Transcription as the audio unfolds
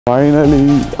Finally,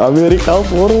 America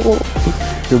போறோம்.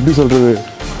 எப்படி சொல்றது?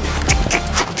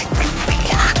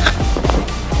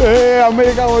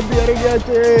 அமெரிக்கா வந்து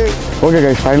இறங்கியாச்சு. ஓகே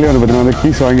கைஸ், ஃபைனலி வந்து பார்த்தீங்கன்னா வந்து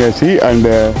கீஸ் வாங்கியாச்சு அண்ட்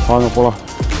வாங்க போகலாம்.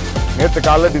 நேற்று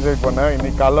காலைல டிசைட் பண்ணேன்,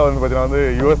 இன்னைக்கு காலைல வந்து பார்த்தீங்கன்னா வந்து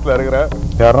யூஎஸ்ல இருக்கிற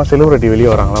யாருன்னா செலிபிரிட்டி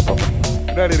வெளியே வராங்களா பார்ப்போம்.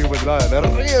 பின்னாடி இருக்கு பார்த்தீங்களா,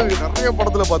 நிறைய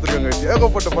படத்தில் பார்த்துருக்காங்க,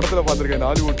 ஏகப்பட்ட படத்தில் பார்த்துருக்கேன்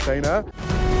Hollywood China.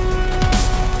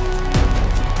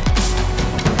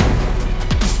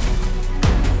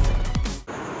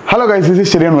 Hello guys, this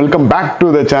is Cvians, welcome back to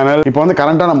the channel. இப்போ வந்து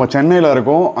கரண்ட்டாக நம்ம சென்னையில்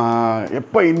இருக்கோம்.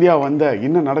 எப்போ இந்தியா வந்த,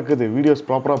 என்ன நடக்குது, வீடியோஸ்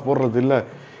ப்ராப்பராக போடுறது இல்லை,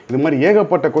 இது மாதிரி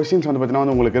ஏகப்பட்ட கொஸ்டின்ஸ் வந்து பார்த்தீங்கன்னா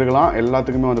வந்து உங்களுக்கு இருக்கலாம்.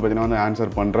 எல்லாத்துக்குமே வந்து பார்த்தீங்கன்னா வந்து ஆன்சர்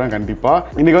பண்ணுறேன் கண்டிப்பாக.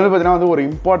 இன்றைக்கி வந்து பார்த்தீங்கன்னா வந்து ஒரு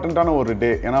இம்பார்ட்டண்ட்டான ஒரு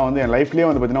டே. ஏன்னா வந்து என் லைஃப்லேயே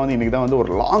வந்து பார்த்தீங்கன்னா வந்து இன்றைக்கி தான் வந்து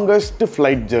ஒரு லாங்கஸ்ட்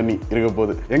ஃப்ளைட் ஜர்னி இருக்க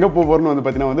போகுது. எங்கே போக போகிறோம்னு வந்து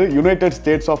பார்த்தீங்கன்னா வந்து யுனைடெட்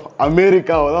ஸ்டேட்ஸ் ஆஃப்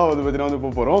அமெரிக்காவை தான் வந்து பார்த்தீங்கன்னா வந்து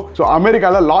போக போகிறோம். ஸோ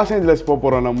அமெரிக்காவில் லாஸ் ஏஞ்சலஸ் போக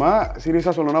போகிறோம். நம்ம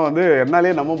சீரியஸாக சொல்லணும்னா வந்து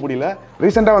என்னாலே நம்ப முடியல.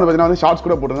 ரீசெண்டாக வந்து பார்த்தீங்கன்னா வந்து ஷார்ட்ஸ்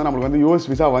கூட போட்டிருந்தேன், நம்மளுக்கு வந்து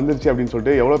யூஎஸ் விசா வந்துருச்சு அப்படின்னு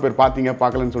சொல்லிட்டு. எவ்வளோ பேர் பார்த்தீங்க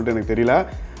பார்க்கலன்னு சொல்லிட்டு எனக்கு தெரியல.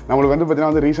 நம்மளுக்கு வந்து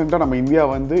பார்த்தீங்கன்னா வந்து ரீசெண்டாக நம்ம இந்தியா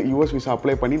வந்து யூஎஸ் விசா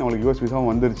அப்ளை பண்ணி நம்மளுக்கு யூஎஸ் விசாவும்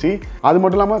வந்துருச்சு. அது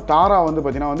மட்டும் இல்லாமல் தாரா வந்து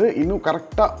பார்த்தீங்கன்னா வந்து இன்னும்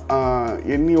கரெக்டாக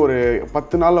எண்ணி ஒரு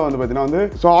 10 நாளில் வந்து பார்த்தீங்கன்னா வந்து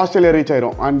ஸோ ஆஸ்திரேலியா ரீச்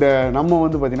ஆயிரும். அண்ட் நம்ம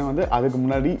வந்து பார்த்தீங்கன்னா வந்து அதுக்கு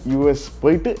முன்னாடி யூஎஸ்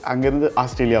போயிட்டு அங்கேருந்து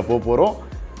ஆஸ்திரேலியா போக போகிறோம்.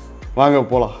 வாங்க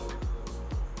போகலாம்.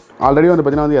 ஆல்ரெடி வந்து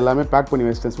பார்த்தீங்கன்னா வந்து எல்லாமே பேக் பண்ணி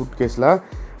வச்சிட்டேன் சூட் கேஸில்.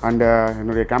 அண்ட்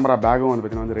என்னுடைய கேமரா பேக்கும் வந்து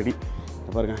பார்த்தீங்கன்னா வந்து ரெடி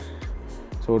பாருங்கள்.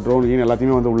 ஸோ ட்ரோன்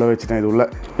எல்லாத்தையுமே வந்து உள்ளே வச்சுட்டேன். இது உள்ள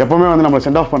எப்போவுமே வந்து நம்ம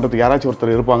சென்ட் ஆஃப் பண்ணுறதுக்கு யாராச்சும்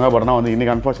ஒருத்தர் இருப்பாங்க. பட் ஆனால் வந்து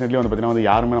இன்றைக்கி அன்ஃபார்ச்சுனேட்லி வந்து பார்த்தீங்கன்னா வந்து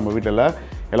யாருமே நம்ம வீட்டில் இல்லை.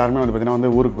 எல்லாருமே வந்து பார்த்தீங்கன்னா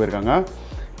வந்து ஊருக்கு போயிருக்காங்க.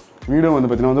 வீடும் வந்து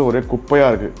பார்த்தீங்கன்னா வந்து ஒரே குப்பையாக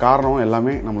இருக்குது. காரணம்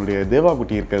எல்லாமே நம்மளுடைய தேவா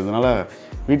குட்டி இருக்கிறதுனால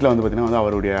வீட்டில் வந்து பார்த்தீங்கன்னா வந்து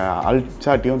அவருடைய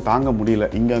அல்சாட்டியும் தாங்க முடியல.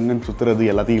 இங்கே அங்கேன்னு சுற்றுறது,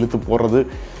 எல்லாத்தையும் இழுத்து போடுறது,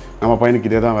 நம்ம பையனுக்கு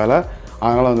இதே தான் வேலை.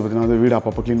 அதனால் வந்து பார்த்தீங்கன்னா வந்து வீடு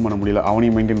அப்பப்போ க்ளீன் பண்ண முடியல.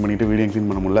 அவனையும் மெயின்டைன் பண்ணிவிட்டு வீடையும்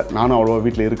க்ளீன் பண்ண முடியல. நானும் அவ்வளோவா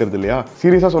வீட்டில் இருக்கிறது இல்லையா.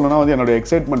 சீரியஸாக சொல்லணும்னா வந்து என்னோடய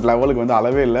எக்ஸைட்மெண்ட் லெவலுக்கு வந்து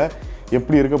அளவே இல்லை.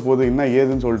 எப்படி இருக்க போகுது, என்ன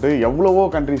ஏதுன்னு சொல்லிட்டு எவ்வளவோ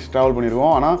கண்ட்ரிஸ் ட்ராவல்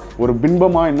பண்ணியிருக்கோம். ஆனால் ஒரு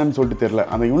பின்பமாக என்னன்னு சொல்லிட்டு தெரியல.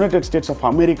 அந்த யுனைடெட் ஸ்டேட்ஸ் ஆஃப்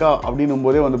அமெரிக்கா அப்படின்னும்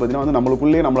போதே வந்து பார்த்தீங்கன்னா வந்து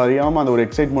நம்மளுக்குள்ளேயே நம்மளை அறியாமல் அந்த ஒரு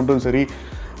எக்ஸைட்மெண்ட்டும் சரி,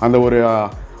 அந்த ஒரு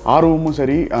ஆர்வமும்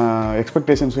சரி,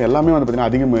 எக்ஸ்பெக்டேஷன்ஸும் எல்லாமே வந்து பார்த்திங்கன்னா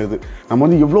அதிகமாகிடுது. நம்ம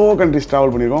வந்து எவ்வளோ கண்ட்ரிஸ்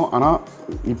ட்ராவல் பண்ணியிருக்கோம். ஆனால்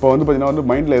இப்போ வந்து பார்த்திங்கன்னா வந்து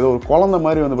மைண்டில் ஏதோ ஒரு குழந்த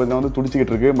மாதிரி வந்து பார்த்திங்கன்னா வந்து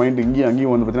துடிச்சிக்கிட்டு இருக்குது. மைண்டு இங்கேயும்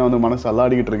அங்கேயும் வந்து பார்த்திங்கன்னா வந்து மனசு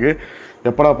அல்லாடிக்கிட்டு இருக்குது.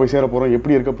 எப்படா போய் சேர போகிறோம்,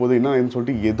 எப்படி இருக்க போகுது, என்னன்னு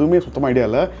சொல்லிட்டு எதுவுமே சுத்தமாக ஐடியா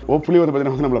இல்லை. ஹோப்ஃபுல்லி வந்து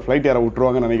பார்த்திங்கன்னா வந்து நம்மளை ஃப்ளைட் யாரை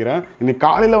விட்டுருவாங்கன்னு நினைக்கிறேன். இன்னைக்கு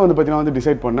காலையில் வந்து பார்த்திங்கன்னா வந்து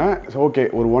டிசைட் பண்ணேன். ஸோ ஓகே,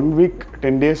 ஒரு 1 வீக்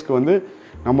 10 டேஸ்க்கு வந்து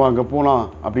நம்ம அங்கே போகலாம்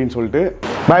அப்படின்னு சொல்லிட்டு.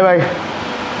 பாய் பாய்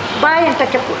பாய்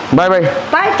பாய் பாய்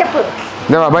பாய் தப்பு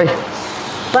தேவா பாய்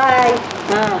பாய்.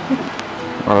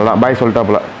 அவ்வளோதான், பாய்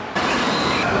சொல்லிட்டாப்புல.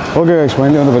 ஓகே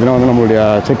ஃபைனலி வந்து பார்த்தீங்கன்னா வந்து நம்மளுடைய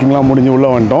செக்கிங்லாம் முடிஞ்சு உள்ளே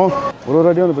வந்துட்டோம். ஒரு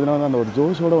வாட்டியும் வந்து பார்த்தீங்கன்னா வந்து அந்த ஒரு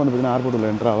ஜோஷோடு வந்து பார்த்தீங்கன்னா ஏர்போர்ட் உள்ள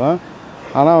என்ட்ராவேன்.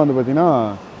 ஆனால் வந்து பார்த்திங்கன்னா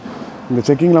இந்த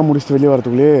செக்கிங்லாம் முடிச்சுட்டு வெளியே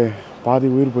வரத்துக்குள்ளேயே பாதி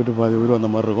உயிர் போயிட்டு பாதி உயிர் வந்த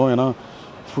மாதிரி இருக்கும். ஏன்னா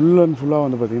ஃபுல் அண்ட் ஃபுல்லாக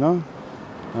வந்து பார்த்திங்கன்னா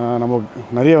நம்ம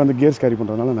நிறைய வந்து கியர்ஸ் கேரி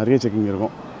பண்ணுறதுனால நிறைய செக்கிங்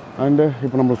இருக்கும். அண்டு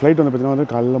இப்போ நம்ம ஃப்ளைட் வந்து பார்த்திங்கன்னா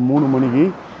வந்து காலையில் 3 மணிக்கு,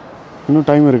 இன்னும்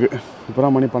டைம் இருக்குது. இப்போ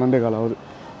தான் மணி 12:15 ஆகுது.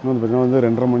 இன்னும் வந்து பார்த்திங்கன்னா வந்து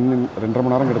 2.5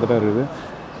 மணி நேரம் கிட்டத்தட்ட இருக்குது.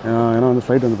 ஏன்னா வந்து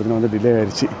ஃப்ளைட் வந்து பார்த்திங்கன்னா வந்து டிலே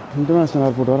ஆயிடுச்சு. இன்டர்நேஷ்னல்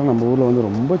ஏர்போர்ட் வர நம்ம ஊரில் வந்து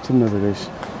ரொம்ப சின்னது கைஸ்,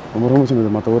 ரொம்ப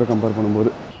சின்னது மற்ற ஊரை கம்பேர் பண்ணும்போது.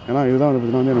 ஏன்னா இதுதான் வந்து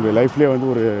பார்த்திங்கன்னா வந்து என்னுடைய லைஃப்லேயே வந்து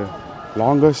ஒரு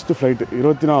லாங்கஸ்ட்டு ஃப்ளைட்டு,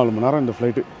 24 மணி நேரம் இந்த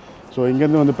ஃப்ளைட்டு. ஸோ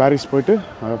இங்கேருந்து வந்து பாரிஸ் போயிட்டு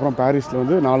அதுக்கப்புறம் பாரிஸில்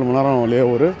வந்து 4 மணி நேரம் லே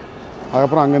ஒரு,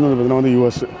 அதுக்கப்புறம் அங்கேருந்து வந்து பார்த்திங்கன்னா வந்து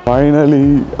யூஎஸ். ஃபைனலி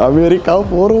அமெரிக்கா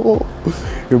போகிறோம்.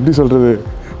 எப்படி சொல்கிறது,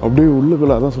 அப்படியே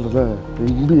உள்ளுக்குள்ளே அதான் சொல்கிறத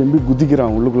எம்பி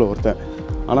குதிக்கிறான் உள்ளுக்குள்ளே ஒருத்தன்.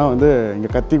 ஆனால் வந்து இங்கே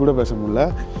கத்தி கூட பேச முடியல.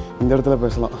 இந்த இடத்துல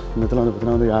பேசலாம். இந்த இடத்துல வந்து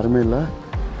பார்த்திங்கன்னா வந்து யாருமே இல்லை,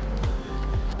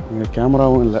 இங்கே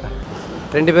கேமராவும் இல்லை.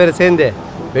 2 பேரும் சேர்ந்து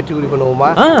வெற்றி குடி பண்ணுவோமா?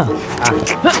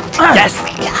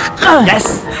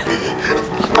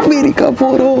 அமெரிக்கா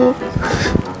போகிறோம்,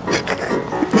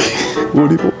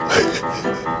 ஓடிப்போம்.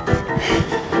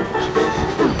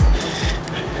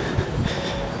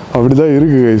 அப்படிதான்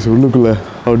இருக்குது கைஸ் உள்ளுக்குள்ளே.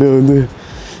 அப்படியே வந்து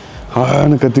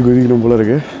கத்தி குதிக்கணும் போல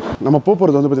இருக்குது. நம்ம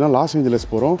போகிறது வந்து பார்த்திங்கன்னா லாஸ்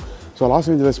ஏஞ்சலஸ் போகிறோம். ஸோ லாஸ்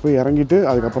ஏஞ்சலஸ் போய் இறங்கிட்டு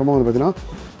அதுக்கப்புறமா வந்து பார்த்திங்கன்னா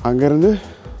அங்கேருந்து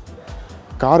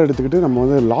கார் எடுத்துக்கிட்டு நம்ம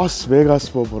வந்து லாஸ் வேகாஸ்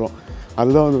போக போகிறோம்.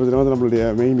 அதுதான் வந்து பார்த்திங்கன்னா வந்து நம்மளுடைய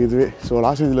மெயின் இதுவே. ஸோ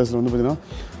லாஸ் ஏஞ்சலஸில் வந்து பார்த்திங்கன்னா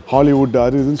ஹாலிவுட்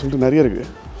அது இதுன்னு சொல்லிட்டு நிறைய இருக்குது.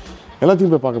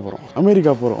 எல்லாத்தையும் போய் பார்க்க போகிறோம்.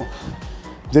 அமெரிக்கா போகிறோம்.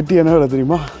 ஜெட்டி என்ன வேலை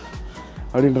தெரியுமா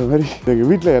அப்படின்ற மாதிரி எங்கள்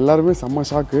வீட்டில் எல்லாருமே செம்ம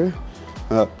ஷாக்கு.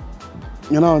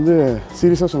 ஏன்னா வந்து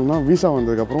சீரியஸாக சொல்லணும்னா வீசா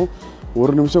வந்ததுக்கப்புறம்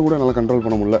ஒரு நிமிஷம் கூட என்னால் கண்ட்ரோல்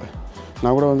பண்ண முடியல.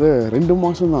 நான் கூட வந்து 2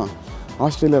 மாதம் தான்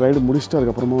ஆஸ்திரேலியா ரைடு முடிச்சுட்டு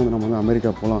அதுக்கப்புறமா வந்து நம்ம வந்து அமெரிக்கா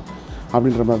போகலாம்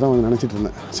அப்படின்ற மாதிரி தான் வந்து நினச்சிட்டு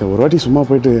இருந்தேன். சரி ஒரு வாட்டி சும்மா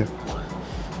போயிட்டு,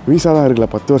 வீசா தான் இருக்குல்ல,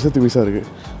 10 வருஷத்துக்கு வீசா இருக்குது,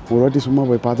 ஒரு வாட்டி சும்மா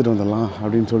போய் பார்த்துட்டு வந்துடலாம்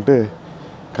அப்படின்னு சொல்லிட்டு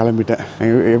கிளம்பிட்டேன்.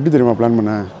 எப்படி தெரியுமா பிளான்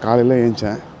பண்ணேன்,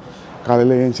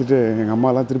 காலையில் ஏஞ்சிட்டு எங்கள்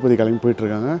அம்மாலாம் திருப்பதி கிளம்பி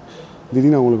போயிட்டுருக்காங்க.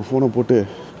 திடீர்னு அவங்களுக்கு ஃபோனை போட்டு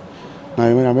நான்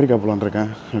இதுமாதிரி அமெரிக்கா போகலான்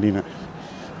இருக்கேன் அப்படின்னு.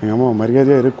 எங்கள் அம்மா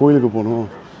மரியாதையாக கோயிலுக்கு போகணும்,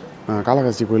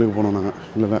 காளஹஸ்தி கோயிலுக்கு போனோம் நாங்கள்.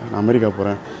 இல்லை நான் அமெரிக்கா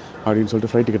போகிறேன் அப்படின்னு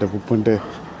சொல்லிட்டு ஃப்ளைட் டிக்கெட்டை புக் பண்ணிட்டு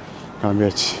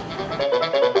கிளம்பியாச்சு.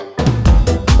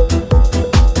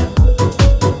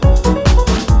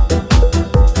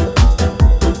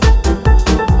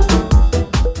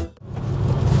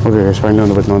 ஓகே ஃபைனலி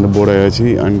வந்து பார்த்தீங்கன்னா வந்து போர்டு ஆயாச்சு.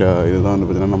 அண்ட் இதுதான் வந்து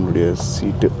பார்த்தீங்கன்னா நம்மளுடைய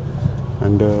சீட்டு.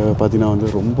 அண்டு பார்த்தீங்கன்னா வந்து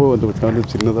ரொம்ப வந்து பார்த்தீங்கன்னா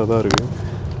வந்து சின்னதாக தான் இருக்குது,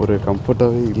 ஒரு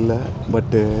கம்ஃபர்ட்டாகவே இல்லை.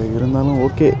 பட்டு இருந்தாலும்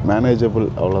ஓகே, மேனேஜபிள்,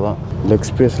 அவ்வளோதான். லெக்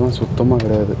ஸ்பேஸ்லாம் சுத்தமாக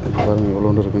கிடையாது. பாருங்கள் எவ்வளோ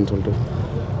ஒன்று இருக்குதுன்னு சொல்லிட்டு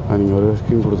நீங்கள் ஒரு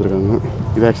ஸ்க்ரீன் கொடுத்துருக்காங்க.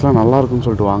 இது ஆக்சுவலாக நல்லாயிருக்குன்னு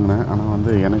சொல்லிட்டு வாங்கினேன், ஆனால்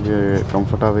வந்து எனக்கு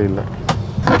கம்ஃபர்ட்டாகவே இல்லை.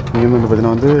 இங்கேருந்து வந்து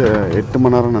பார்த்தீங்கன்னா வந்து 8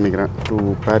 மணி நேரம்னு நினைக்கிறேன் டு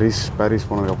பாரிஸ்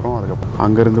போனதுக்கப்புறம். அதுக்கப்புறம்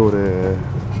அங்கேருந்து ஒரு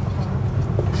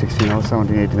 16 hours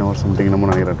 17 18 hours சம்திங் நம்ம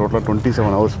நினைக்கிறேன். டோட்டலாக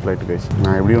 27 hours ஃப்ளைட்டு கைஸ்.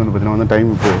 நான் எப்படியும் வந்து பார்த்தீங்கன்னா வந்து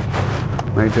டைம் இப்போ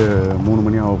நைட்டு 3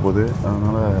 மணி ஆக போகுது.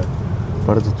 அதனால்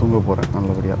படுத்து தூங்க போகிறேன்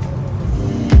நல்லபடியாக.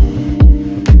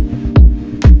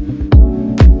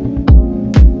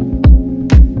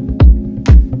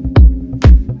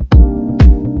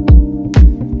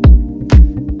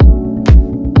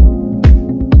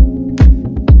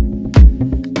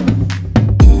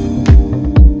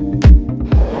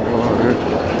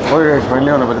 ஓகே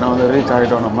ஃபைனலி வந்து பார்த்தீங்கன்னா வந்து ரீச்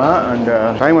ஆகிட்டோம் நம்ம. அண்ட்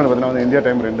டைம் வந்து பார்த்தீங்கன்னா வந்து இந்தியா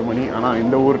டைம் 2 மணி. ஆனால்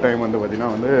இந்த ஊர் டைம் வந்து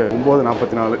பார்த்தீங்கன்னா வந்து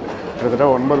 9:44.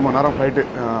 கிட்டத்தட்ட 9 மணி நேரம் ஃப்ளைட்டு.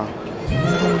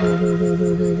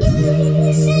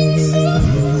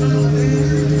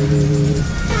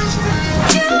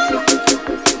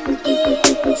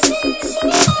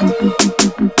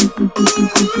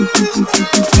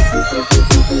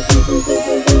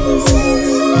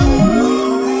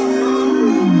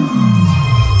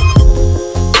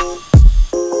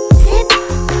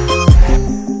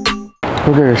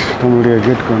 ஓகே நம்மளுடைய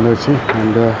கேட்டுக்கு வந்துச்சு.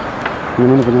 அண்டு இது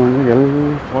வந்து பார்த்தீங்கன்னா வந்து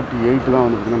L48 தான்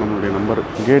வந்து பார்த்தீங்கன்னா நம்மளுடைய நம்பர்.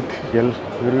 கேட் எல்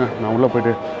இருங்க, நான் உள்ளே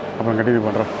போய்ட்டு அப்புறம் கண்டினியூ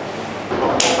பண்ணுறேன்.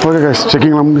 ஓகே கேஸ்,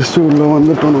 செக்கிங்லாம் முடிச்சுட்டு உள்ளே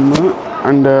வந்துட்டோம் நம்ம.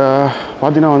 அண்டு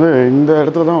பார்த்தீங்கன்னா வந்து இந்த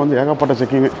இடத்துல தான் வந்து ஏகப்பட்ட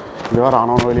செக்கிங்கு. இது வேறு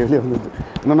ஆனவங்க வெளியே வந்துது.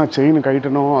 என்னென்னா செயின்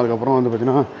கட்டணும், அதுக்கப்புறம் வந்து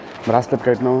பார்த்தீங்கன்னா ப்ராஸ்லெட்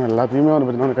கட்டணும், எல்லாத்தையுமே வந்து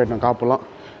பார்த்தீங்கன்னா கட்டணும். காப்பெல்லாம்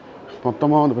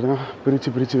மொத்தமாக வந்து பார்த்தீங்கன்னா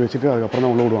பிரித்து வச்சுட்டு அதுக்கப்புறம்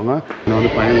தான் உள்ளே விடுவாங்க. நான்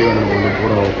வந்து பயணி நம்ம வந்து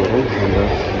கூட போகிறோம். அந்த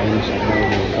லைன்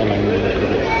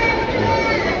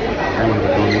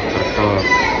கரெக்டாக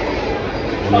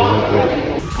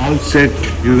ஆல் செட்.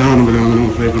 இதுதான் வந்து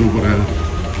நம்ம ஃப்ளை பண்ண போகிற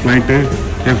flight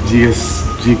FGS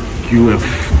GQF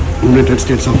United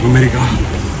states of America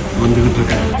வந்துக்கிட்டு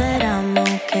இருக்கேன்.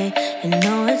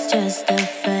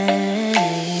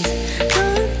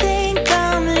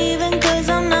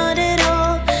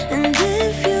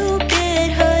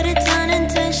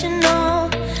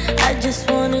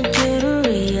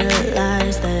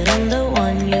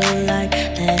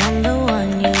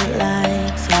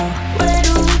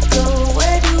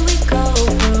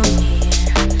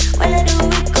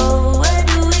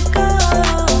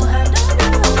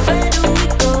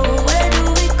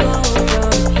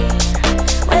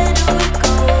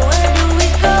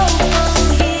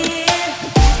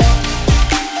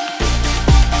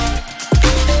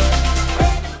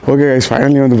 ஓகே கைஸ்,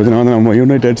 ஃபைனலி வந்து பார்த்தீங்கன்னா வந்து நம்ம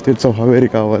யுனைடெட் ஸ்டேட்ஸ் ஆஃப்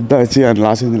அமெரிக்கா வந்தாச்சு. அண்ட்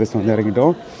லாஸ் ஏஞ்சலஸ் வந்து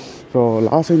இறங்கிட்டோம். ஸோ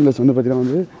லாஸ் ஏஞ்சலஸ் வந்து பார்த்தீங்கன்னா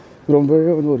வந்து ரொம்பவே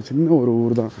வந்து ஒரு சின்ன ஒரு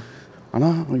ஊர் தான்.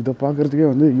 ஆனால் இதை பார்க்குறதுக்கே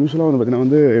வந்து யூஸ்வலாக வந்து பார்த்தீங்கன்னா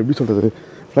வந்து எப்படி சொல்கிறது,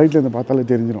 ஃப்ளைட்டில் இருந்து பார்த்தாலே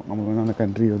தெரிஞ்சிடும் நம்மளுக்கு வந்து அந்த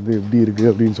கண்ட்ரி வந்து எப்படி இருக்குது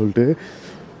அப்படின்னு சொல்லிட்டு.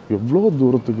 எவ்வளோ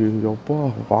தூரத்துக்கு எப்போ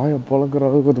வாயை பழக்கிற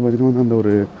அளவுக்கு வந்து பார்த்திங்கன்னா வந்து அந்த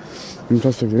ஒரு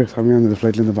இன்ஃப்ராஸ்ட்ரக்சரே செம்மையாக இருந்தது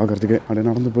ஃப்ளைட்லேருந்து பார்க்குறதுக்கு. அப்படியே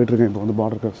நடந்து போயிட்டுருக்கேன் இப்போ வந்து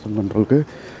பார்டர் கஸ்டம் கண்ட்ரோலுக்கு.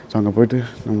 ஸோ அங்கே போய்ட்டு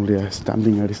நம்மளுடைய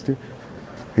ஸ்டாம்பிங் அடிச்சுட்டு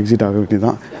எக்ஸிட் ஆக வேண்டியது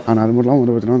தான். ஆனால் அது மட்டும் இல்லாமல்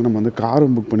வந்து பார்த்திங்கன்னா நம்ம வந்து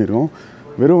காரும் புக் பண்ணியிருக்கோம்.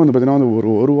 வெறும் வந்து பார்த்திங்கன்னா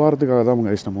வந்து ஒரு வாரத்துக்காக தான்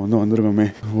நம்ம வந்து வந்திருக்கோமே.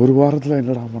 ஒரு வாரத்தில்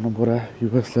என்னடா பண்ண போகிறேன்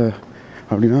யூஎஸில்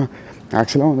அப்படின்னா,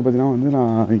 ஆக்சுவலாக வந்து பார்த்திங்கன்னா வந்து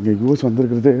நான் இங்கே யூஎஸ்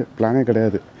வந்திருக்கிறது பிளானே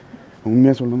கிடையாது.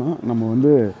 உண்மையாக சொல்லணும்னா நம்ம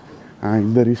வந்து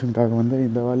இந்த ரீசனுக்காக வந்து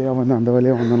இந்த வேலையாக வந்து அந்த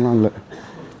வேலையாக வந்தோம்லாம் இல்லை.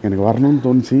 எனக்கு வரணும்னு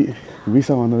தோணுச்சு.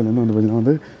 வீசா வந்ததுலேருந்து வந்து பார்த்திங்கன்னா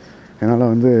வந்து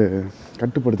என்னால் வந்து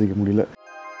கட்டுப்படுத்திக்க முடியல.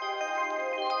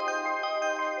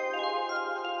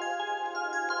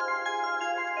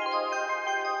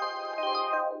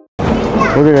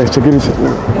 ஓகே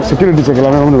செக்யூரிட்டி செக்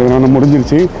எல்லாமே வந்து நான்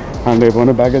முடிஞ்சிருச்சு. அண்ட் இப்போ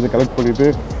வந்து பேக்கேஜை கலெக்ட் பண்ணிவிட்டு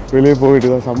வெளியே போயிட்டு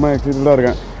தான் செம்ம எக்ஸைட்டடாக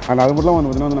இருக்கேன். அண்ட் அது மட்டும் வந்து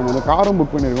பார்த்திங்கன்னா நம்ம வந்து காரும்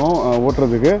புக் பண்ணியிருக்கோம்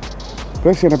ஓட்டுறதுக்கு.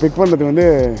 ப்ளஸ் என்னை பிக் பண்ணுறதுக்கு வந்து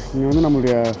இங்கே வந்து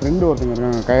நம்மளுடைய ஃப்ரெண்டு ஒருத்தங்க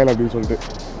இருக்காங்க கயல் அப்படின்னு சொல்லிட்டு.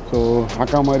 ஸோ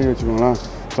அக்கா மாதிரி வச்சுக்கோங்களேன்.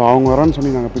 ஸோ அவங்க வரான்னு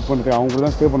சொல்லி நாங்கள் பிக் பண்ணிட்டு அவங்க கூட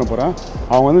தான் ஸ்டே பண்ண போகிறேன்.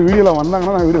 அவங்க வந்து வீடியோவில்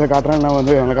வந்தாங்கன்னா நான் வீடியோவில் காட்டுறேன், இல்லை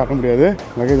வந்து என்னால் காட்ட முடியாது.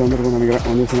 லக்கேஜ் வந்துருக்குன்னு நினைக்கிறேன்.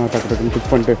 வந்து நான் டக்குன்னு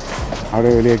பிக் பண்ணிட்டு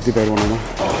அப்படியே வெளியே எக்ஸிட் ஆகிடுவோம். நம்ம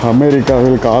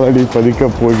அமெரிக்காவில் காலடி பதிக்க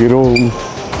போகிறோம்.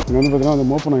 இங்கே வந்து பார்த்திங்கன்னா அந்த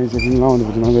மோப்பன் ஆகி செக்கிங்லாம் வந்து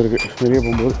பார்த்திங்கன்னா இருக்குது வெளியே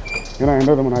போகும்போது. ஏன்னா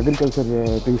எந்த நம்ம அக்ரிகல்ச்சர்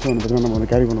திங்ஸ் வந்து பார்த்திங்கன்னா நம்ம வந்து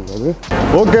கேரி பண்ணக்கூடாது.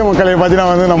 ஓகே மக்களே,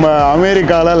 பார்த்தீங்கன்னா வந்து நம்ம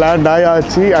அமெரிக்காவில் லேண்ட்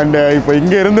ஆயாச்சு. அண்டு இப்போ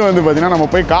இங்கேருந்து வந்து பார்த்திங்கன்னா நம்ம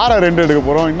போய் காரை ரெண்ட் எடுக்க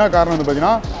போகிறோம். என்ன காரணம் வந்து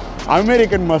பார்த்திங்கன்னா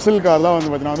அமெரிக்கன் மசில் கார் தான் வந்து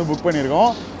பார்த்தீங்கன்னா வந்து புக்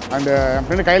பண்ணியிருக்கோம். அண்டு என்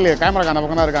ஃப்ரெண்டு கையில் கேமரா அந்த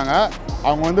பக்கம் தான் இருக்காங்க.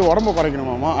 அவங்க வந்து உடம்பு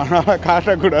குறைக்கணுமாம்மா, அதனால்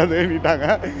காட்டக்கூடாதுன்னுட்டாங்க.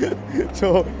 ஸோ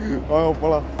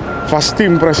போகலாம். ஃபஸ்ட்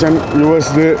இம்ப்ரெஷன்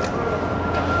யூஎஸ்து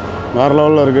வேறு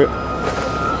லெவலில் இருக்குது.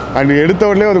 அண்ட் எடுத்த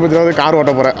உடனே வந்து பார்த்தீங்கன்னா கார்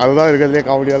ஓட்ட போகிறேன். அதுதான் இருக்கிறதுலே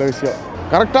காமெடியான விஷயம்.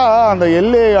 கரெக்டாக அந்த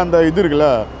எல்ஏ அந்த இது இருக்குல்ல,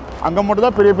 அங்கே மட்டும்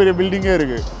தான் பெரிய பெரிய பில்டிங்கே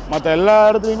இருக்குது. மற்ற எல்லா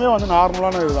இடத்துலையுமே வந்து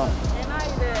நார்மலான இதுதான்.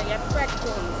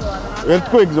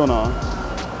 எர்த்குவேக் ஜோனா?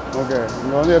 ஓகே,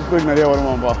 இங்கே வந்து எர்த்குவேக் நிறையா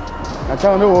வருமாப்பா.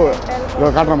 ஆக்சுவலாக வந்து இதை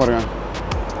காட்டுறேன் பாருங்க.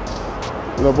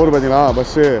 இதை போட்டு பார்த்தீங்களா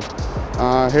பஸ்ஸு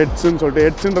ஹெட்ஸுன்னு சொல்லிட்டு,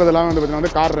 ஹெட்ஸுன்றதெல்லாம் வந்து பார்த்தீங்கன்னா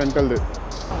வந்து கார் ரெண்டல்து.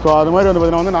 ஸோ அது மாதிரி வந்து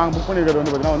பார்த்தீங்கன்னா வந்து நாங்கள் புக் பண்ணியிருக்கிறது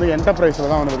வந்து பார்த்தீங்கன்னா வந்து என்டர்பிரைஸில்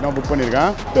தான் வந்து பார்த்தீங்கன்னா புக்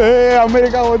பண்ணியிருக்கேன்.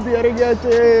 அமெரிக்கா வந்து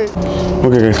இறங்கியாச்சு.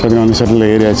 ஓகே கைஸ், பார்த்தீங்கன்னா வந்து ஷட்டில்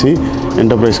ஏறியாச்சு.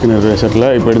 என்டர்பிரைஸ்க்குன்னு இருக்கிற ஷட்டில்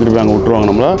இப்போ எடுத்துகிட்டு போய் அங்கே விட்ருவாங்க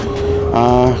நம்மளை.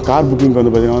 கார் புக்கிங்க்கு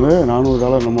வந்து பார்த்தீங்கன்னா வந்து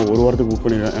 $400 நம்ம ஒரு வாரத்துக்கு புக்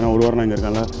பண்ணியிருக்கேன். ஏன்னா ஒரு வாரம் நான் இங்கே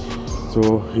இருக்கேன்ல. ஸோ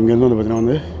இங்கேருந்து வந்து பார்த்தீங்கன்னா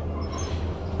வந்து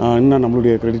இன்னும்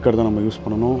நம்மளுடைய கிரெடிட் கார்டு தான் நம்ம யூஸ்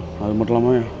பண்ணணும். அது மட்டும்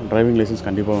இல்லாமல் டிரைவிங் லைசன்ஸ்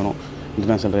கண்டிப்பாக வேணும்,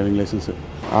 இன்டர்நேஷ்னல் டிரைவிங் லைசன்ஸு.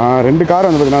 2 கார்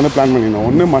வந்து பார்த்தீங்கன்னா வந்து பிளான் பண்ணியிருந்தோம்.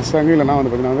 ஒன்று மஸ்டாங், இல்லைனா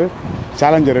வந்து பார்த்தீங்கன்னா வந்து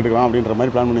சேலஞ்சர் எடுக்கலாம் அப்படின்ற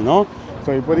மாதிரி பிளான் பண்ணியிருந்தோம். ஸோ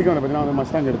இப்போதைக்கு வந்து பார்த்தீங்கன்னா வந்து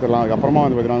மஸ்டாங் எடுத்துடலாம். அதுக்கப்புறமா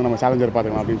வந்து பார்த்தீங்கன்னா நம்ம சேலஞ்சர்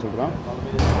பார்த்துக்கலாம் அப்படின்னு சொல்லிட்டு தான்.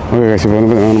 ஓகே கைஸ், இப்போ வந்து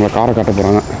பார்த்தீங்கன்னா நம்ம காரை காட்ட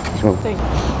போகிறாங்க. ஸோ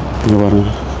இங்கே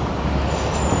பாருங்கள்,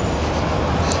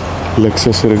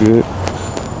 லெக்ஸஸ் இருக்குது,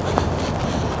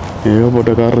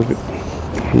 ஏகப்பட்ட கார் இருக்குது.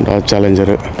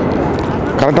 சேலஞ்சரு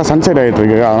கரெக்டாக சன்செட் ஆகிட்டு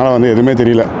இருக்கு, அதனால் வந்து எதுவுமே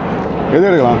தெரியல. எது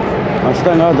எடுக்கலாம்?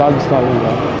 மஸ்டாங்கா ஜார்ஜ்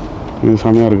ஸ்டாருங்களா? இது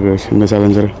செம்மையாக இருக்குது இந்த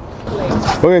சேலஞ்சர்.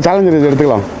 ஓகே, சேலஞ்சர் இது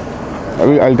எடுத்துக்கலாம்.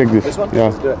 I'll take this. Yeah.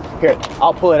 Here,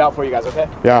 I'll pull it out for you guys, okay?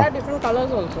 Yeah. different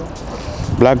colors also.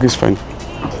 Black is fine.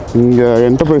 இங்கே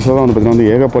என்டர்பிரைஸில் தான் வந்து பார்த்தீங்கன்னா வந்து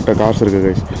ஏகப்பட்ட கார்ஸ் இருக்குது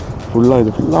கைஸ். ஃபுல்லாக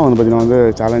இது ஃபுல்லாக வந்து பார்த்தீங்கன்னா வந்து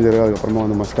சேலஞ்சர், அதுக்கப்புறமா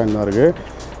வந்து மஸ்டாங் தான் இருக்குது.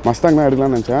 மஸ்டாங் தான்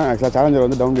எடுக்கலாம்னு நினச்சேன். ஆக்சுவலாக சேலஞ்சர்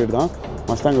வந்து டவுன் ரேட் தான்.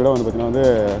 மஸ்டாங் விட வந்து பார்த்தீங்கன்னா வந்து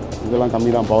இதெல்லாம்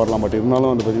கம்மி தான், பவர்லாம். பட்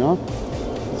இருந்தாலும் வந்து பார்த்தீங்கன்னா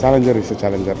சேலஞ்சர் இஸ்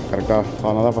சேலஞ்சர் கரெக்டாக.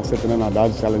 அதனால தான் ஃபஸ்ட் எடுத்தேன் நான்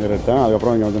டாஜ் சேலஞ்சர் எடுத்தேன்.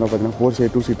 அதுக்கப்புறம் இங்கே வந்து பார்த்தீங்கன்னா 4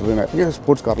 2 சீட்டர் நிறைய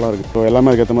ஸ்போர்ட்ஸ் கார்லாம் இருக்குது. ஸோ எல்லாமே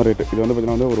அதுக்கேற்ற மாதிரி ரேட்டு. இது வந்து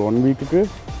பார்த்தீங்கன்னா வந்து ஒரு 1 வீக்குக்கு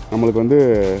நம்மளுக்கு வந்து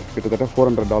கிட்டத்தட்ட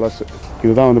 $400.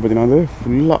 இதுதான் வந்து பார்த்தீங்கன்னா வந்து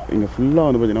ஃபுல்லாக இங்கே ஃபுல்லாக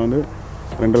வந்து பார்த்தீங்கன்னா வந்து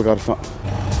ரெண்டல் கார்ஸ் தான்.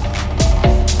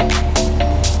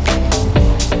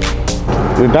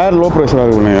 இது டயர் லோ ப்ரெஷராக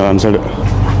இருக்குங்க அந்த side.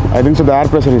 I think so the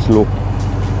air pressure is low.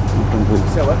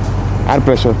 Air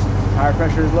pressure. Tire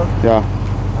pressure is low? Yeah,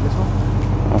 On this one?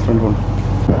 Front one.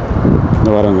 இந்த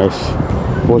வரேன் guys,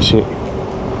 Porsche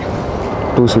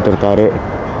 2 seater car,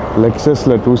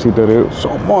 லெக்ஸஸில் 2 seater,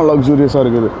 செம்ம லக்ஸூரியஸாக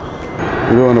இருக்குது.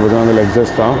 இது வந்து பார்த்தீங்கன்னா வந்து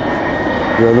லெக்ஸஸ் தான்.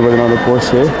 இது வந்து பார்த்தீங்கன்னா வந்து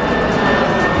போர்ஷே.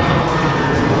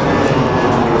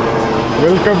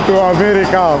 Welcome to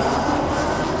America.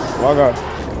 வாங்க.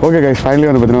 ஓகே கைஸ், ஃபைனலி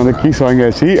வந்து பார்த்தீங்கன்னா வந்து கீஸ்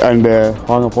வாங்கியாச்சு. அண்டு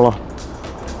வாங்க போகலாம்.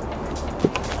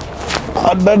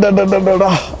 அடடடடடா,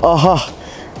 ஆஹா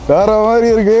வேறு மாதிரி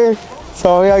இருக்குது.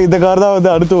 சவையா இந்த கார் தான் வந்து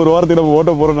அடுத்து ஒரு வாரத்துக்கு நம்ம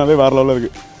ஓட்ட போகிறோம்னாலே வேறு லெவலில்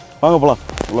இருக்குது. வாங்க போகலாம்.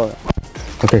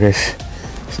 ஓகே கைஸ்,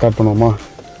 ஸ்டார்ட் பண்ணுவோமா?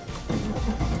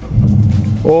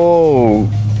 ஓ,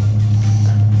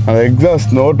 அந்த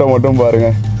எக்ஸாஸ்ட் நோட்டை மட்டும்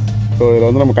பாருங்கள். ஸோ இதில்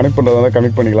வந்து நம்ம கனெக்ட் பண்ணுறதா தான்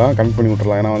கனெக்ட் பண்ணிக்கலாம், கனெக்ட் பண்ணி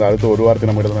விட்டுறலாம். ஏன்னா வந்து அடுத்து ஒரு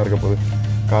வாரத்துக்கு நம்ம கிட்ட தான் இருக்க போகுது.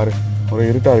 காரு ஒரு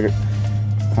இருட்டாக இருக்குது.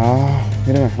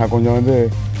 இருங்க, நான் கொஞ்சம் வந்து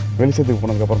வெளிச்சத்துக்கு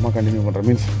போனதுக்கப்புறமா கண்டினியூ பண்ணுறேன்.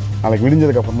 மீன்ஸ் நாளைக்கு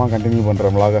விடிஞ்சதுக்கப்புறமா கண்டினியூ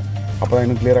பண்ணுறேன் vlog. அப்போ தான்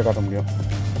இன்னும் கிளியராக காட்ட முடியும்.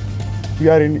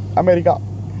 யார் இன் அமெரிக்கா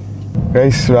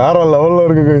கைஸ், வேறு லெவலில்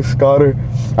இருக்குது கைஸ் காரு.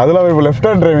 அதெல்லாம் இப்போ லெஃப்ட்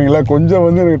ஹேண்ட் டிரைவிங்கில் கொஞ்சம்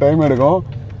வந்து எனக்கு டைம் எடுக்கும்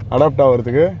அடாப்ட்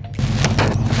ஆகிறதுக்கு.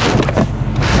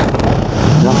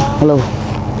 ஹலோ,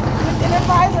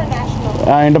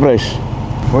 என்டர்பிரைஸ்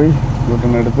போய்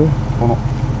யூட்டன் எடுத்து போனோம்.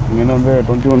 இங்கே வந்து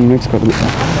 21 மினிட்ஸ் கட்டுது.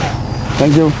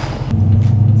 தேங்க்யூ.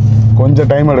 கொஞ்சம்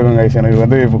டைம் எடுக்கும் கைஸ். எனக்கு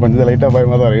வந்து இப்போ கொஞ்சம் லைட்டாக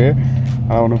பயமாக தான் இருக்குது.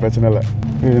 ஆனால் ஒன்றும் பிரச்சனை இல்லை.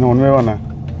 இது இன்னும் ஒன்றுமே வாண்ணே.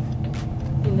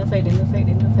 இந்த சைடு.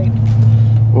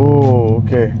 ஓ,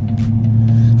 ஓகே.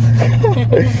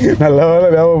 நல்ல வேலை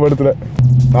ஞாபகப்படுத்துகிறேன்.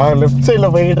 நான் லெஃப்ட்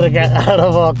சைடில் போய்கிட்டு இருக்கேன்.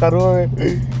 அடப்பா கருவாவே,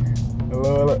 நல்ல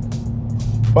வேலை.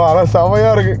 ஆனால்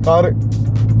செமையாக இருக்குது காரு.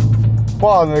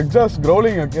 அந்த எக்ஸாஸ்ட்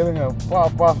க்ரௌலிங்க கேளுங்க.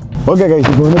 அப்பா. ஓகே கைஸ்,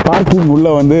 இப்போ வந்து பார்க்கிங்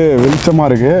உள்ளே வந்து வெளிச்சமாக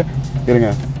இருக்குது. இருங்க,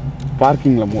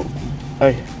 பார்க்கிங்கில்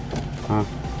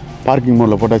பார்க்கிங்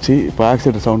மோடில் போட்டாச்சு. இப்போ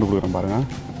ஆக்சிடென்ட் சவுண்டு கொடுக்குறேன் பாருங்கள்.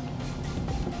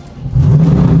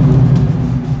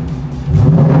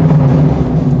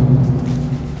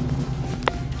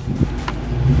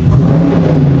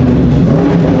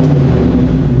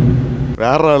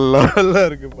 வேற லெவலில்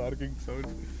இருக்குது பார்க்கிங் சவுண்ட்.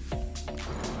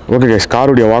 ஓகே கைஸ்,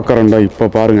 காருடைய வாக்கரண்டா இப்போ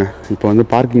பாருங்கள். இப்போ வந்து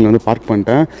பார்க்கிங்கில் வந்து பார்க்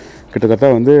பண்ணிட்டேன். கிட்டத்தட்ட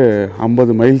வந்து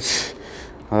 50 மைல்ஸ்,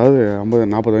 அதாவது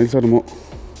 40 மைல்ஸ் வருமோ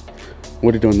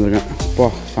ஓட்டிகிட்டு வந்திருக்கேன். அப்பா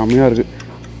செம்மையாக இருக்குது.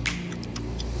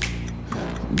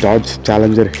 Dodge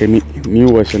challenger Hemi new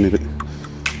version இது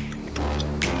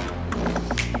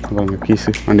பாருங்க.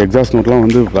 கீஸு அண்ட் எக்ஸாஸ்ட் நோட்லாம்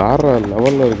வந்து வேறு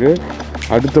லெவலில் இருக்குது.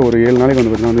 அடுத்த ஒரு 7 நாளைக்கு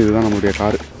வந்து பார்த்தீங்கன்னா வந்து இதுதான் நம்மளுடைய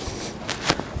காரு.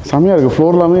 செம்மையாக இருக்குது.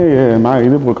 ஃப்ளோர்லாமே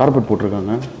இது கார்பெட்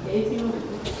போட்டிருக்காங்க.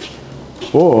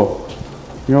 ஓ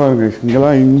இங்கெல்லாம் இருக்குது.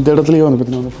 இங்கெல்லாம் இந்த இடத்துலையே வந்து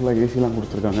பார்த்தீங்கன்னா வந்து ஃபுல்லாக ஏசிலாம்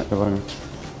கொடுத்துருக்காங்க. பாருங்கள்,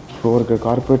 ஃப்ளோருக்கு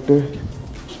கார்பெட்டு,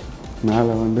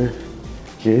 மேலே வந்து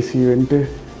ஏசி வெண்ட்டு.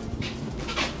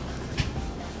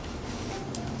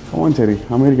 சரி,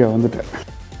 அமெரிக்கா வந்துட்டேன்.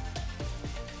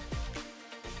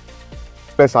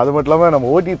 ப்ளஸ் அது மட்டும் இல்லாமல் நம்ம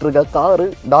ஓட்டிகிட்டு இருக்க காரு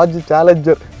டாஜ்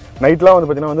சேலஞ்சர். நைட்லாம் வந்து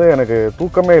பார்த்தீங்கன்னா வந்து எனக்கு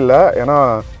தூக்கமே இல்லை. ஏன்னா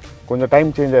கொஞ்சம் டைம்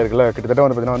சேஞ்ச் ஆகிருக்குல்ல. கிட்டத்தட்ட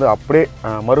வந்து பார்த்தீங்கன்னா வந்து அப்படியே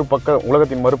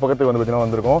உலகத்தின் மறுபக்கத்துக்கு வந்து பார்த்தீங்கன்னா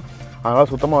வந்திருக்கோம். அதனால்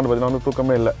சுத்தமாக வந்து பார்த்தீங்கன்னா வந்து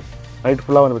தூக்கமே இல்லை. நைட்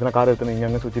ஃபுல்லாக வந்து பார்த்தீங்கன்னா கார் எடுத்துன்னு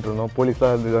இங்கே சுற்றிட்டு இருந்தோம்.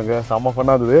 போலீஸ்லாம் இருந்துருக்காங்க, செம்ம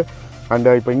ஃபன்னாக இருந்தது. அண்ட்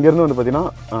இப்போ இங்கேருந்து வந்து பார்த்தீங்கன்னா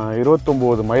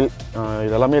 29 மைல்,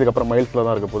 இதெல்லாமே இதுக்கப்புறம் மைல்ஸில்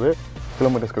தான் இருக்க போகுது,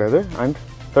 கிலோமீட்டர்ஸ் கிடையாது. அண்ட்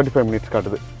 35 மினிட்ஸ்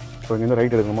காட்டுது. ஸோ இங்கேருந்து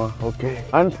ரைட் எடுக்கணுமா? ஓகே.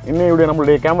 அண்ட் இன்னையுடைய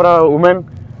நம்மளுடைய கேமரா உமன்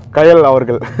கயல்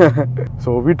அவர்கள். ஸோ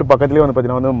வீட்டு பக்கத்துலேயே வந்து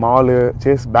பார்த்தீங்கன்னா வந்து மாலு,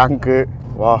 சேஸ் பேங்க்கு.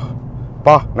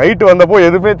 பா நைட்டு வந்தப்போ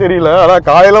எதுவுமே தெரியல. ஆனால்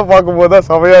காயெல்லாம் பார்க்கும்போது தான்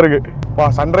செமையாக இருக்குது.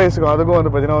 சன்ரைஸுக்கும் அதுக்கும்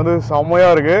வந்து பார்த்தீங்கன்னா வந்து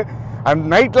செம்மையாக இருக்குது. அண்ட்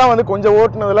நைட்லாம் வந்து கொஞ்சம்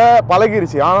ஓட்டுனதில்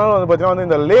பழகிருச்சு. ஆனாலும் வந்து பார்த்தீங்கன்னா வந்து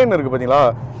இந்த லேன் இருக்குது பார்த்தீங்களா,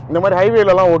 இந்த மாதிரி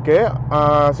ஹைவேலலாம் ஓகே.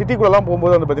 சிட்டிக்குள்ளெல்லாம்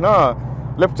போகும்போது வந்து பார்த்தீங்கன்னா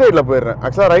லெஃப்ட் சைடில் போயிடுறேன்.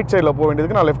 ஆக்சுவலாக ரைட் சைடில் போக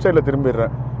வேண்டியதுக்கு நான் லெஃப்ட் சைடில்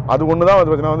திரும்பிடுறேன். அது ஒன்று தான் வந்து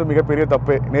பார்த்தீங்கன்னா வந்து மிகப்பெரிய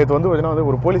தப்பு. நேற்று வந்து பார்த்தீங்கன்னா வந்து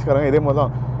ஒரு போலீஸ்காரங்க இதே மாதிரி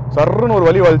தான் சர்ன்னு ஒரு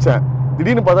வழி வலிச்சேன்.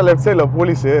 திடீர்னு பார்த்தா லெஃப்ட் சைடில்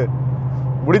போலீஸு.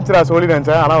 முடிஞ்சிடா சொல்லி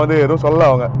நினச்சேன். ஆனால் வந்து எதுவும் சொல்ல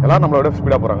அவங்க எல்லாம் நம்மளோட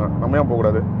ஸ்பீடாக போகிறாங்க, நம்ம ஏன்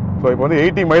போகக்கூடாது? ஸோ இப்போ வந்து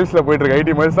 80 மைல்ஸில் போயிட்டுருக்கு.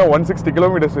 80 மைல்ஸ் தான் 160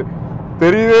 கிலோமீட்டர்ஸ்.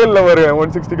 தெரியவே இல்லை ஒரு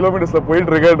 160 கிலோமீட்டர்ஸில்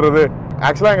போயிட்டுருக்குன்றது.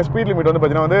 ஆக்சுவலாக எங்கள் ஸ்பீட் லிமிட் வந்து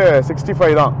பார்த்தீங்கன்னா வந்து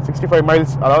 65 தான். 65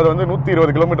 மைல்ஸ், அதாவது வந்து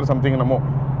 120 கிலோமீட்டர் சம்திங் நம்ம.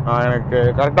 எனக்கு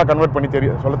கரெக்டாக கன்வெர்ட் பண்ணி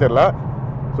சொல்ல தெரியல.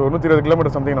 ஸோ 120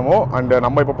 கிலோமீட்டர் சம்திங் நம்ம. அண்ட்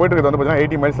நம்ம இப்போ போயிட்டு வந்து பார்த்தீங்கன்னா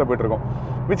 80 மைல்ஸில் போயிட்டுருக்கோம்.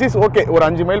 Which is okay. ஒரு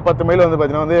 5 மைல் 10 மைல் வந்து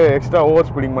பார்த்தீங்கன்னா வந்து எக்ஸ்ட்ரா ஓவர்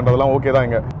ஸ்பீடிங் பண்ணுறதுலாம் ஓகே தான்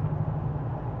இங்கே.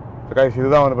 கைஸ்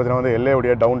இதுதான் வந்து பார்த்தீங்கன்னா வந்து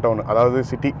எல்ஏவுடைய டவுன் டவுன், அதாவது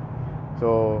சிட்டி. ஸோ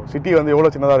சிட்டி வந்து எவ்வளோ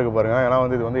சின்னதாக இருக்குது பாருங்கள். ஏன்னா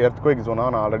வந்து இது வந்து எர்த்குவேக்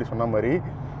ஜோனாக நான் ஆல்ரெடி சொன்ன மாதிரி.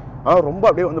 ஆனால் ரொம்ப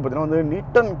அப்படியே வந்து பார்த்தீங்கன்னா வந்து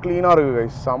நீட் அண்ட் க்ளீனாக இருக்குது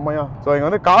கைஸ், செம்மையாக. ஸோ இங்கே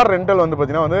வந்து கார் ரெண்டல் வந்து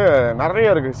பார்த்தீங்கன்னா வந்து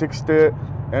நிறைய இருக்குது. 6th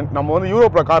நம்ம வந்து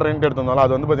யூரோப்பில் கார் ரெண்ட் எடுத்திருந்தாலும்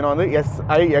அது வந்து பார்த்தீங்கன்னா வந்து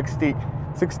SIXT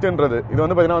 6ன்றது. இது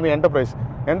வந்து பார்த்தீங்கன்னா வந்து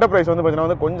என்டர்பிரைஸ் வந்து பார்த்தீங்கன்னா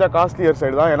வந்து கொஞ்சம் காஸ்ட்லியர்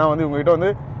சைடு தான். ஏன்னா வந்து உங்ககிட்ட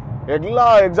வந்து எல்லா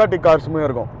எக்ஸாட்டிக் கார்ஸுமே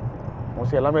இருக்கும்.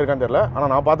 மோஸ்ட்லி எல்லாமே இருக்கான்னு தெரியல. ஆனால்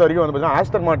நான் பார்த்த வரைக்கும் வந்து பார்த்தீங்கன்னா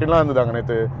ஆஸ்டன் மார்ட்டின்லாம் இருந்துதாங்க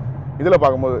நேற்று இதில்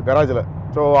பார்க்கும்போது கராஜில்.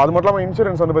 ஸோ அது மட்டும் இல்லாமல்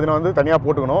இன்சூரன்ஸ் வந்து பார்த்தீங்கன்னா வந்து தனியாக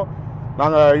போட்டுக்கணும்.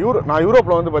 நான்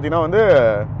யூரோப்பில் வந்து பார்த்தீங்கன்னா வந்து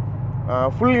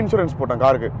ஃபுல் இன்சூரன்ஸ் போட்டேன்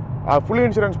காருக்கு. ஃபுல்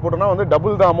இன்சூரன்ஸ் போட்டோன்னா வந்து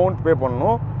டபுள் த அமௌண்ட் பே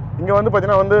பண்ணணும். இங்கே வந்து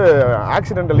பார்த்தீங்கன்னா வந்து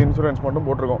ஆக்சிடென்டல் இன்சூரன்ஸ் மட்டும்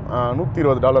போட்டிருக்கோம்.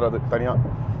 $120 அது தனியாக.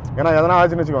 ஏன்னா எதனா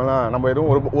ஆச்சுன்னு வச்சுக்கோங்களேன், நம்ம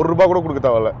எதுவும் ஒரு ரூபா கூட கொடுக்க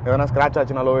தேவையில்ல. எதனா ஸ்க்ராட்ச்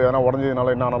ஆச்சுனாலோ எதனா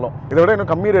உடஞ்சதுனாலோ என்ன ஆனாலும் இதை விட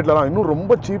இன்னும் கம்மி ரேட்டில் தான், இன்னும்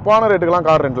ரொம்ப சீப்பான ரேட்டுக்கெலாம்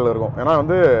கார் ரெண்டில் இருக்கும். ஏன்னா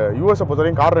வந்து யூஎஸை பொறுத்த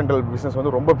வரைக்கும் கார் ரெண்டல் பிஸ்னஸ்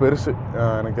வந்து ரொம்ப பெருசு.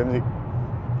 எனக்கு தெரிஞ்சு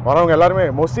வரவங்க எல்லாருமே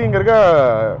மோஸ்ட்லி இங்கே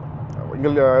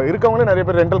இருக்கவங்களே நிறைய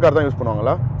பேர் ரெண்டல் கார் தான் யூஸ்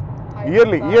பண்ணுவாங்களா.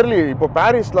 இயர்லி இப்போ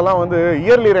பாரிஸ்லலாம் வந்து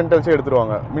இயர்லி ரெண்டல்ஸே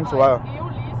எடுத்துருவாங்க. மீன்ஸ்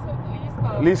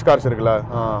லீஸ் கார்ஸ் இருக்குல்ல.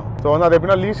 ஸோ வந்து அது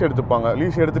எப்படின்னா லீஸ் எடுத்துப்பாங்க.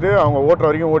 லீஸ் எடுத்துகிட்டு அவங்க ஓட்டுற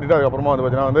வரைக்கும் ஓட்டிட்டு அதுக்கப்புறமா வந்து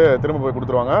பார்த்தீங்கன்னா வந்து திரும்ப போய்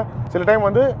கொடுத்துருவாங்க. சில டைம்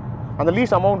வந்து அந்த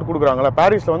லீஸ் அமௌண்ட் கொடுக்குறாங்களா.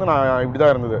 பாரிஸில் வந்து நான் இப்படி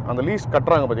தான் இருந்தது. அந்த லீஸ்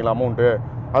கட்டுறாங்க பார்த்தீங்களா அமௌண்ட்டு,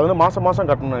 அது வந்து மாதம்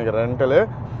கட்டணும்னு நினைக்கிறேன். ரெண்டலு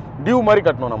டியூ மாதிரி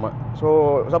கட்டணும் நம்ம. ஸோ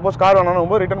சப்போஸ் கார்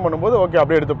வேணாலும் போது ரிட்டர்ன் பண்ணும்போது ஓகே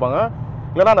அப்படியே எடுத்துப்பாங்க.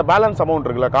 இல்லைனா அந்த பேலன்ஸ் அமௌண்ட்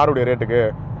இருக்குல்ல காருடைய ரேட்டுக்கு,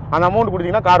 அந்த அமௌண்ட்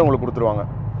கொடுத்தீங்கன்னா கார் உங்களுக்கு கொடுத்துருவாங்க.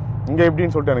 இங்கே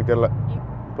எப்படின்னு சொல்லிட்டு எனக்கு தெரியல.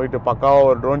 போயிட்டு பக்காவாக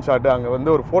ஒரு ட்ரோன் ஷாட்டு, அங்கே வந்து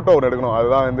ஒரு ஃபோட்டோ ஒன்று எடுக்கணும்.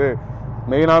 அதுதான் வந்து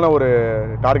மெயினான ஒரு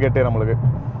டார்கெட்டே நம்மளுக்கு.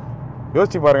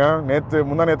 யோசிச்சு பாருங்கள்,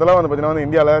 முந்தா நேற்றுலாம் வந்து பார்த்தீங்கன்னா வந்து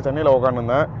இந்தியாவில் சென்னையில்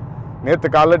உட்காந்துருந்தேன். நேற்று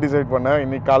காலைல டிசைட் பண்ணேன்,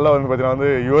 இன்றைக்கி காலைல வந்து பார்த்தீங்கன்னா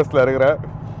வந்து யூஎஸில் இருக்கிற.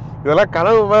 இதெல்லாம்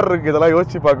கனவு மாதிரி இருக்குது. இதெல்லாம்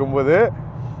யோசிச்சு பார்க்கும்போது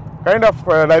கைண்ட் ஆஃப்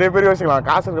நிறைய பேர் யோசிக்கலாம்,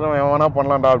 காசு இருக்கிறவன் எவனா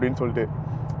பண்ணலாம்டா அப்படின்னு சொல்லிட்டு.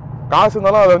 காசு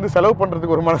இருந்தாலும் அதை வந்து செலவு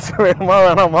பண்ணுறதுக்கு ஒரு மனசு வேணுமா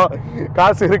வேணாமா,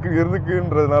 காசு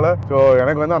இருக்குன்றதுனால. ஸோ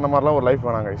எனக்கு வந்து அந்த மாதிரிலாம் ஒரு லைஃப்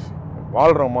வேணாங்க.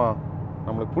 வாழ்கிறோமா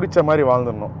நம்மளுக்கு பிடிச்ச மாதிரி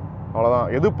வாழ்ந்துடணும், அவ்வளோதான்.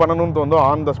 எது பண்ணணும்னு தோந்தோ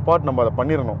ஆன் த ஸ்பாட் நம்ம அதை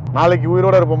பண்ணிடணும். நாளைக்கு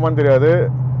உயிரோடு இருப்போமான்னு தெரியாது.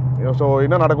 ஸோ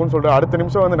என்ன நடக்கும்னு சொல்லிட்டு அடுத்த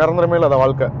நிமிஷம் வந்து நிரந்தரமே இல்லாத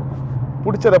வாழ்க்கை.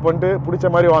 பிடிச்சதை பண்ணிட்டு பிடிச்ச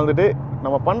மாதிரி வாழ்ந்துட்டு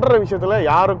நம்ம பண்ணுற விஷயத்தில்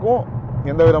யாருக்கும்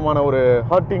எந்த விதமான ஒரு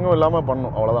ஹர்ட்டிங்கும் இல்லாமல்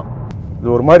பண்ணணும், அவ்வளோதான். இது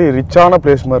ஒரு மாதிரி ரிச்சான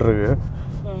பிளேஸ் மாதிரி இருக்குது.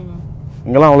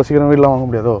 இங்கெல்லாம் அவ்வளோ சீக்கிரம் வீடெலாம் வாங்க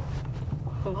முடியாதோ?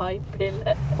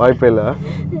 வாய்ப்பே இல்லை.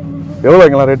 எவ்வளோ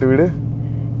இங்கெல்லாம் ரேட்டு வீடு?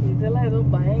 இதெல்லாம் ஏதோ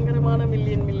பயங்கரமான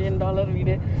மில்லியன் டாலர்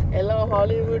வீடு. எல்லாம்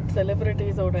ஹாலிவுட்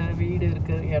செலிபிரிட்டிஸோட வீடு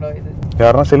இருக்கு இடம் இது.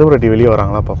 யாருன்னா செலிபிரிட்டி வெளியே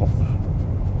வராங்களா பார்ப்போம்.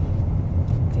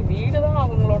 வீடு தான்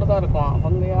அவங்களோட தான் இருக்கும்,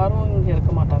 அவங்க யாரும் இங்கே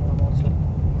இருக்க மாட்டாங்க மோஸ்ட்லி.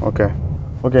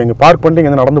 ஓகே இங்கே பார்க் பண்ணிட்டு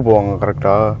இங்கே நடந்து போவாங்க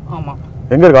கரெக்டாக? ஆமாம்.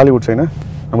 எங்கே இருக்கு ஹாலிவுட் சைனு?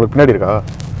 நம்மளுக்கு பின்னாடி இருக்கா?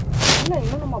 இல்லை,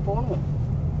 இன்னும் நம்ம போகணும்.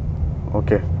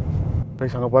 ஓகே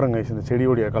ரைஸ், அங்கே பாருங்க இந்த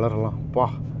செடியோடைய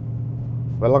கலரெல்லாம்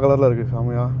வெள்ளை கலரில் இருக்குது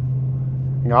சாமியா.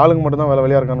 இங்கே ஆளுங்க மட்டும்தான்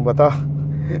வெள்ளையாக இருக்கான்னு பார்த்தா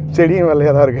செடியும்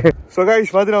வெள்ளையாக தான் இருக்குது. ஸோ கைஸ்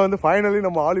பார்த்தீங்கன்னா வந்து ஃபைனலி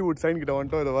நம்ம ஹாலிவுட் சைன் கிட்ட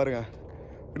வந்துட்டோம். இதை பாருங்க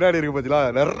பின்னாடி இருக்கு பார்த்தீங்களா,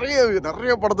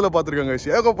 நிறைய படத்தில் பார்த்துருக்காங்க,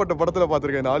 ஏகப்பட்ட படத்தில்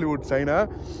பார்த்துருக்கேன் இந்த ஹாலிவுட் சைனை.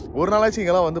 ஒரு நாளாச்சும்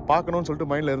இங்கெல்லாம் வந்து பார்க்கணும்னு சொல்லிட்டு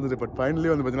மைண்டில் இருந்துச்சு. பட் ஃபைனலி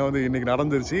வந்து பார்த்தீங்கன்னா வந்து இன்றைக்கி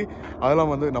நடந்துருச்சு.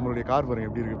 அதெல்லாம் வந்து நம்மளுடைய கார் பாருங்க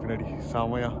எப்படி இருக்குது பின்னாடி,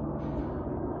 செமையா.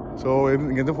 ஸோ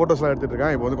இங்கேருந்து ஃபோட்டோஸ்லாம் எடுத்துகிட்டு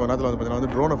இருக்கேன். இப்போ வந்து கொஞ்ச நேரத்தில் வந்து பார்த்தீங்கன்னா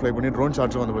வந்து ட்ரோனை ஃப்ளை பண்ணி ட்ரோன்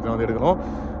ஷாட்ஸும் வந்து பார்த்தீங்கன்னா வந்து எடுக்கணும்.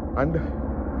 அண்ட்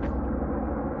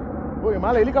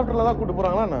மேலே ஹெலிகாப்டரில் தான் கூப்பிட்டு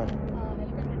போகிறாங்களா?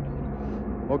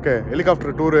 ஓகே,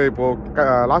 ஹெலிகாப்டர் டூர் இப்போது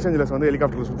லாஸ் ஏஞ்சலஸ் வந்து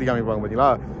ஹெலிகாப்டரில் சுற்றி காமிப்பாங்க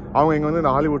பார்த்தீங்களா. அவங்க இங்கே வந்து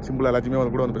இந்த ஹாலிவுட் சிம்பிள் எல்லாத்தையுமே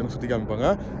வந்து கூட வந்து பார்த்தீங்கன்னா சுற்றி காமிப்பாங்க.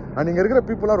 அண்ட் இங்கே இருக்கிற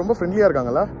பீப்புளாக ரொம்ப ஃப்ரெண்ட்லியாக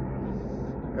இருக்காங்களா.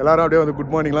 எல்லோரும் அப்படியே வந்து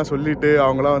குட் மார்னிங்லாம் சொல்லிவிட்டு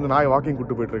அவங்களாம் வந்து நாய் வாக்கிங்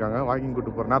கூப்பிட்டு போயிட்டுருக்காங்க. வாக்கிங்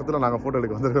கூப்பிட்டு போகிற நேரத்தில் நாங்கள் ஃபோட்டோ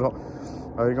எடுக்க வந்துருக்கிறோம்.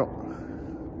 அது வரைக்கும்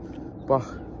பா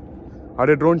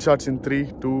அப்படியே ட்ரோன் ஷாட்ஸ் இன் 3,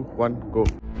 2, 1 கோ.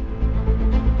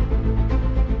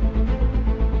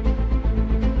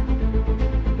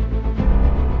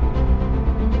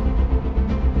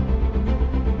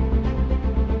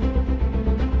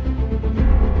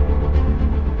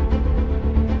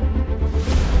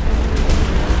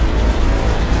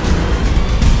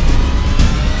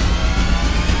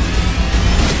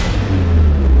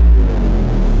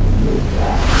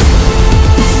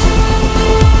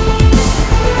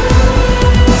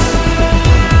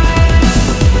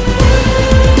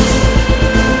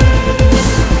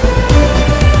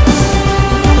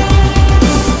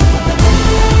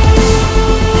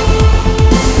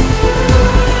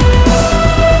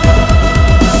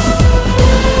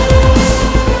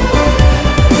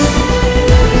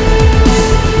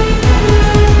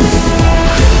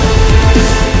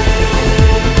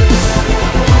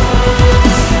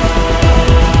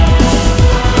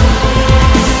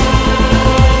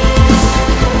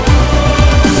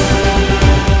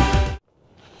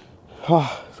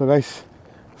 ஸோ கைஸ்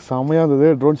செம்மையாக இருந்தது.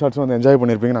 ட்ரோன் ஷாட்ஸும் வந்து என்ஜாய்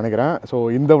பண்ணியிருப்பீங்கன்னு நினைக்கிறேன். ஸோ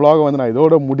இந்த vlog வந்து நான்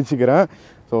இதோட முடிச்சுக்கிறேன்.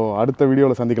 ஸோ அடுத்த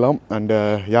வீடியோவில் சந்திக்கலாம். அண்டு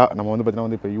நம்ம வந்து பார்த்தீங்கன்னா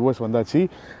வந்து இப்போ யூஎஸ் வந்தாச்சு.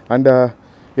 அண்டு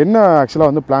என்ன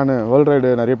ஆக்சுவலாக வந்து பிளானு வேர்ல்டு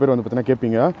ரைடு நிறைய பேர் வந்து பார்த்தீங்கன்னா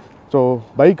கேட்பீங்க. ஸோ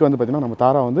பைக் வந்து பார்த்தீங்கன்னா நம்ம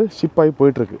தாரா வந்து ஷிப் ஆகி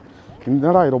போயிட்டுருக்கு.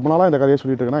 என்னடா ரொம்ப நாளாக இந்த கதையை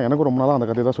சொல்லிட்டு இருக்கேன்னா எனக்கும் ரொம்ப நாளாக அந்த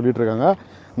கதையை தான் சொல்லிட்டு இருக்காங்க.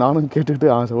 நானும் கேட்டுக்கிட்டு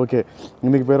சார் ஓகே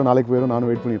இன்றைக்கி போயிடும் நாளைக்கு போயிடும் நானும்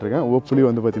வெயிட் பண்ணிகிட்ருக்கேன். ஹோப்ஃபுல்லி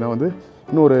வந்து பார்த்தீங்கன்னா வந்து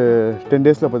இன்னும் ஒரு 10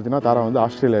 days பார்த்தீங்கன்னா தாரா வந்து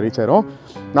ஆஸ்திரேலியா ரீச் ஆயிரும்.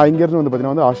 நான் இங்கேருந்து வந்து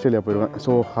பார்த்தீங்கன்னா வந்து ஆஸ்திரேலியா போயிடுவேன்.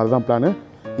 ஸோ அதுதான் பிளானு.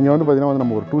 இங்கே வந்து பார்த்தீங்கன்னா வந்து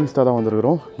நம்ம ஒரு டூரிஸ்ட்டாக தான்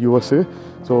வந்துருக்கிறோம் யூஎஸ்ஸு.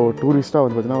 ஸோ டூரிஸ்ட்டாக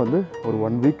வந்து பார்த்தீங்கன்னா வந்து ஒரு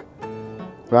 1 week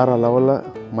வேறு லெவலில்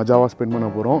மஜாவாக ஸ்பெண்ட் பண்ண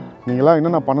போகிறோம். நீங்களாம்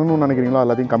என்னென்ன பண்ணணும்னு நினைக்கிறீங்களோ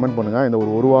எல்லாத்தையும் கமெண்ட் பண்ணுங்கள். இந்த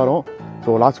ஒரு வாரம்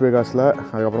ஸோ லாஸ் வேகாஸில்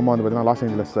அதுக்கப்புறமா வந்து பார்த்தீங்கன்னா லாஸ்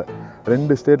ஏஞ்சலஸில்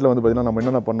 2 ஸ்டேட்டில் வந்து பார்த்தீங்கன்னா நம்ம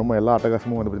என்னென்ன பண்ணணுமோ எல்லா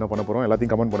அட்டகாசமும் வந்து பார்த்தீங்கன்னா பண்ண போகிறோம்.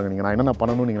 எல்லாத்தையும் கமெண்ட் பண்ணுங்கள் நீங்கள் நான் என்னென்ன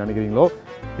பண்ணணும்னு நீங்கள் நினைக்கிறீங்களோ.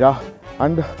 Yeah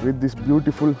and with this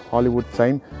beautiful Hollywood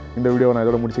sign இந்த வீடியோ நான்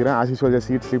இதோட முடிச்சுக்கிறேன். As usual just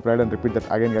seat sleep right and repeat that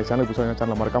again guys.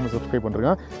 Channel மறக்காமல் சப்ஸ்கிரைப்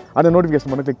பண்ணுறேன். அந்த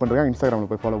நோட்டிஃபிகேஷன் பண்ணி கிளிக் பண்ணுறேன். இன்ஸ்டாகிராமில்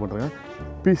போய் ஃபாலோ பண்ணுறேன்.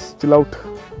 Piece chill out.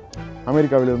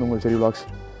 அமெரிக்காவிலிருந்து உங்கள் செரி vlogs.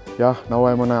 Yeah, now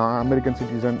I'm an American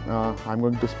citizen. I'm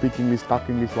going to speak English, talk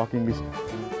English, walk English.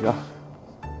 Yeah.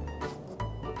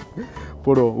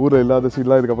 போடுவோம் ஊரில் இல்லாத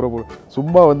சீட்லாம் இதுக்கப்புறம் போடும்.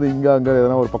 சும்மா வந்து இங்கே அங்கே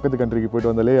எதனா ஒரு பக்கத்து கண்ட்ரிக்கு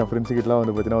போய்ட்டு வந்தாலே என் ஃப்ரெண்ட்ஸுக்கிட்டலாம்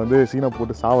வந்து பார்த்தீங்கன்னா வந்து சீனை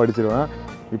போட்டு சாவடிச்சிருவேன்.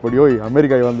 இப்படி யோய்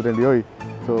அமெரிக்கா வந்துட்டேன் யோய்.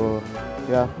 So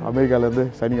அமெரிக்காவிலேருந்து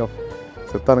signing off.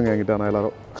 செத்தானுங்க என்கிட்ட நான்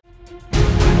எல்லோரும்.